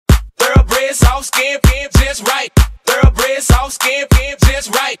Thoroughbred sauce, skin, just right. Thoroughbred sauce, skin,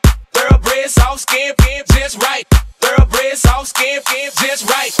 just right. Thoroughbred sauce, skin, just right. Thoroughbred sauce, skin, just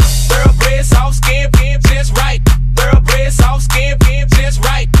right. Thoroughbred sauce, skin, just right. Thoroughbred sauce, skin, just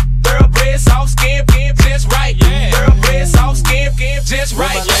right. Thoroughbred sauce, skin, just right. Thoroughbred sauce, skin, just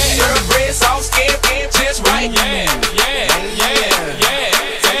right. Thoroughbred sauce, skin, just right. Thoroughbred sauce, skin, just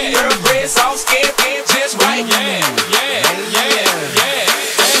right. Thoroughbred sauce, skin, just right.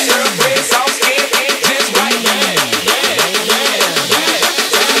 Thoroughbred sauce, skin, just right.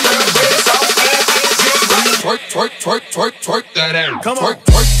 Twerk that out. Come on.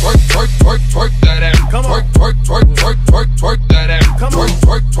 Twerk that out. Come on. Twerk that out. Come on.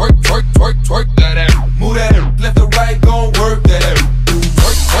 Twerk that out. Move that out. Left to right, gon' work that out.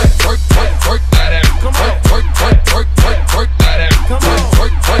 Twerk that out. Come on. Twerk that out. Come on.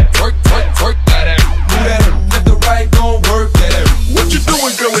 Twerk that out. Move that out. Left to right, gon' work that out. What you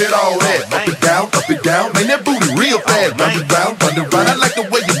doing, girl, with all that? Up and down, man, that booty real fast. Round and round, I like the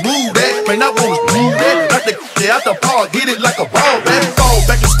way you move that. Man, I wanna move that. Knock the out the park, hit it like a ball. Let it fall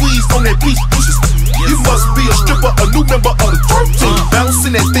back and squeeze on that piece. You must be a stripper, a new member of the twerk team.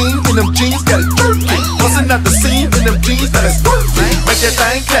 Bouncing that thing in them jeans, got it jerking. Busting out the scene in them jeans, that is working. Make that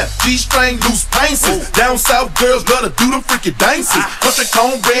thing clap, G-string, loose pinces. Down south girls love to do them freaky dances. Country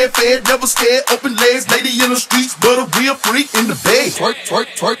cone, red, fed, never scared, open legs, lady in the streets, but a real freak in the bed. Twerk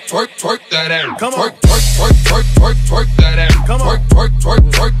that out. Come on. Twerk that out. Come on. Twerk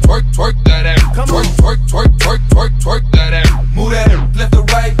that out. Come on. Twerk that out. Move that out. Left to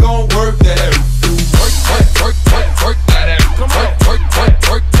right, gon' work that out. Twerk that out. Come on. Twerk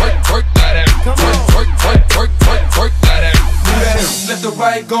that out. Come on. Twerk that out. Move that out. Left to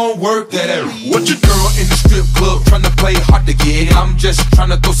right, gon' work that out. What your girl in the strip club tryna play hard to get? I'm just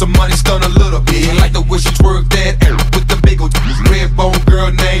tryna throw some money, stun a little bit. I like the way she twerk that out with the big old red bone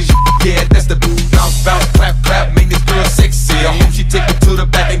girl name. Yeah, that's the bounce, clap, make this girl sexy. I hope she take me to the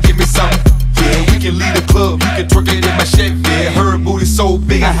back and give me some. Yeah, we can leave the club, you can twerk it in my Chevy. Her booty so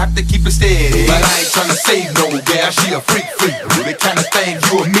big, I have to keep it steady. But I ain't tryna save no gal, she a freak. The kind of thing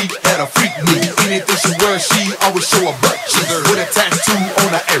you and me that'll freak me. Anything she wears, she always show her butt cheeks. With a tattoo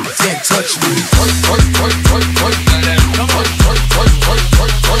on her ass, can't touch me. Twerk that out. Come on. Twerk that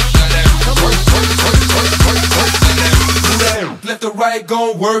out. Come on. Twerk that out. Left to right,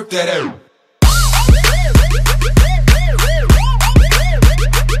 gon' work that out.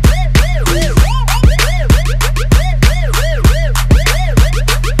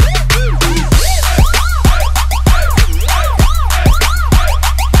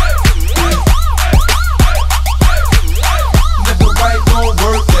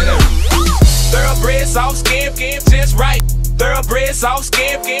 Sauce, skin, just right. Thoroughbred sauce,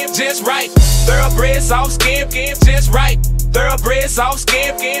 skin, just right. Thoroughbred sauce, skin, just right. Thoroughbred sauce,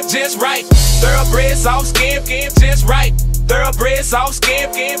 skin, just right. Thoroughbred sauce, skin, just right. Thoroughbred sauce,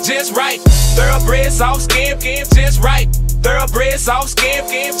 skin, just right. Thoroughbred sauce, skin, just right. Thoroughbred sauce,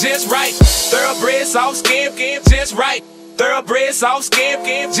 skin, just right. Thoroughbred sauce, skin, just right. Thoroughbred sauce,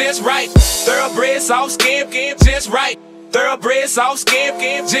 skin, just right. Thoroughbred sauce, skin, just right. Thoroughbred sauce,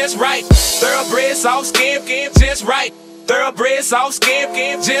 skin, just right. Thoroughbred sauce, skin, just right. Thoroughbred sauce,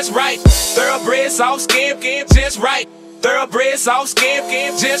 skin, just right. Thoroughbred sauce, skin, just right. Thoroughbred sauce,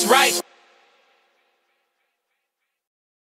 skin, just right.